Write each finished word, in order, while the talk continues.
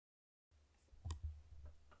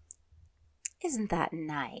Isn't that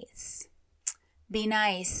nice? Be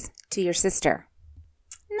nice to your sister.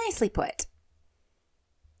 Nicely put.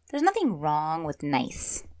 There's nothing wrong with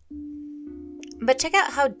nice. But check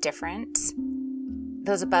out how different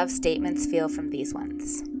those above statements feel from these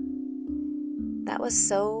ones. That was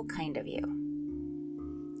so kind of you.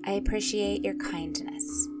 I appreciate your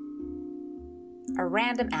kindness. A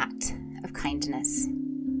random act of kindness.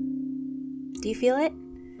 Do you feel it?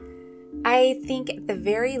 I think at the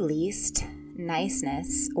very least,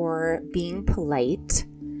 niceness or being polite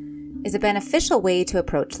is a beneficial way to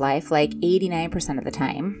approach life like 89% of the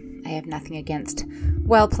time. I have nothing against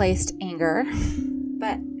well-placed anger,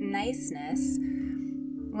 but niceness,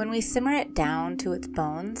 when we simmer it down to its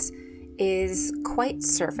bones, is quite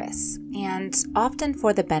surface and often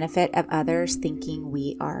for the benefit of others thinking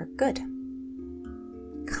we are good.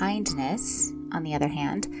 Kindness, on the other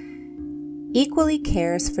hand, equally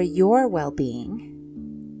cares for your well-being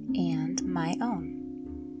and my own.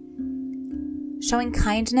 Showing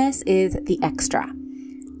kindness is the extra.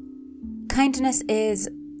 Kindness is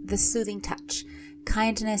the soothing touch.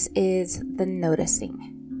 Kindness is the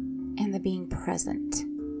noticing and the being present.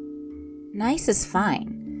 Nice is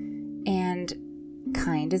fine. And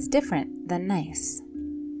kind is different than nice.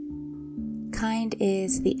 Kind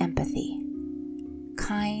is the empathy.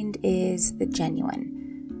 Kind is the genuine.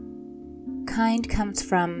 Kind comes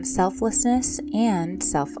from selflessness and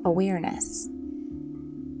self-awareness.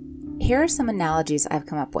 Here are some analogies I've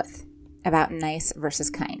come up with about nice versus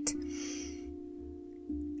kind.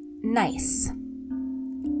 Nice.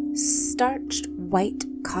 Starched white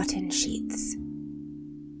cotton sheets.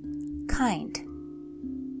 Kind.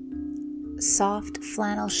 Soft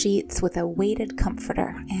flannel sheets with a weighted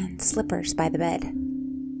comforter and slippers by the bed.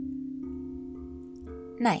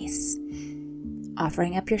 Nice.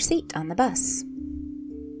 Offering up your seat on the bus.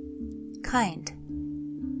 Kind.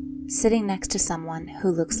 Sitting next to someone who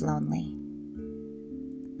looks lonely.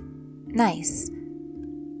 Nice.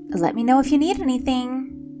 Let me know if you need anything.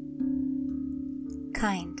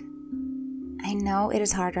 Kind. I know it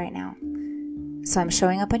is hard right now, so I'm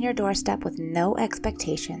showing up on your doorstep with no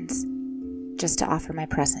expectations, just to offer my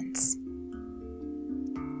presence.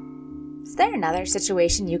 Is there another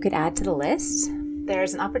situation you could add to the list?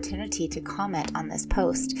 There's an opportunity to comment on this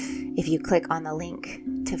post if you click on the link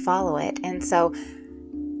to follow it. And so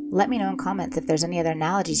let me know in comments if there's any other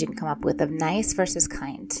analogies you can come up with of nice versus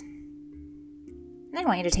kind. And I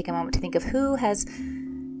want you to take a moment to think of who has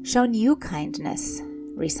shown you kindness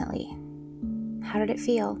recently. How did it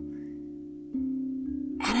feel?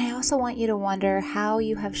 And I also want you to wonder how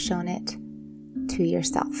you have shown it to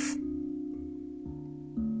yourself.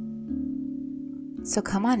 So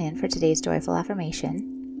come on in for today's joyful affirmation.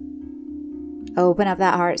 Open up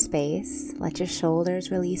that heart space. Let your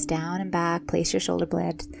shoulders release down and back. Place your shoulder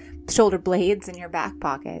blades in your back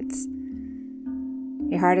pockets.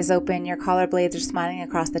 Your heart is open. Your collar blades are smiling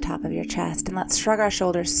across the top of your chest. And let's shrug our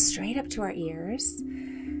shoulders straight up to our ears.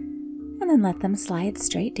 And then let them slide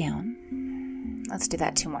straight down. Let's do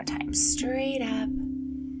that 2 more times. Straight up.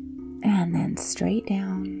 And then straight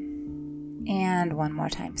down. And 1 more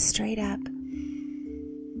time. Straight up.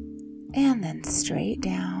 And then straight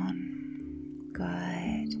down.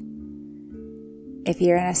 Good. If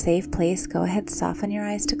you're in a safe place, go ahead, soften your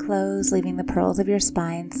eyes to close, leaving the pearls of your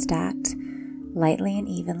spine stacked lightly and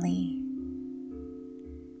evenly.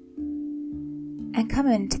 And come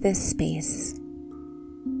into this space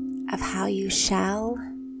of how you shall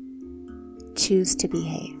choose to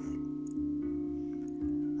behave.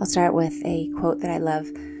 I'll start with a quote that I love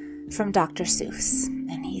from Dr. Seuss.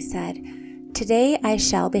 And he said, "Today I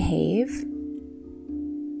shall behave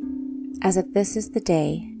as if this is the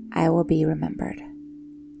day I will be remembered."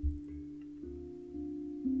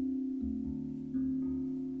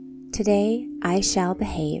 Today I shall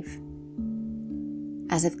behave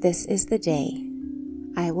as if this is the day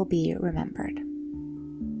I will be remembered.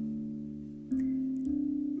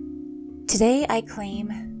 Today I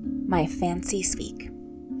claim my fancy speak.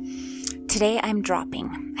 Today I'm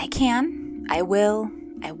dropping. I can, I will,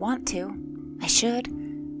 I want to, I should.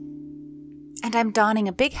 And I'm donning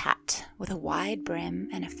a big hat with a wide brim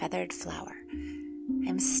and a feathered flower.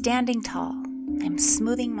 I'm standing tall. I'm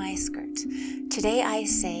smoothing my skirt. Today I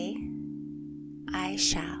say, I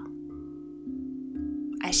shall.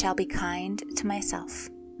 I shall be kind to myself.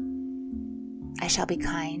 I shall be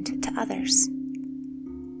kind to others.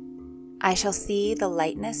 I shall see the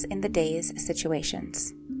lightness in the day's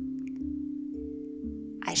situations.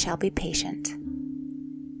 I shall be patient.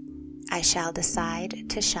 I shall decide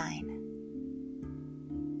to shine.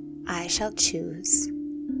 I shall choose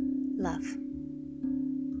love.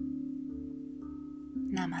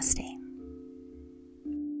 Namaste.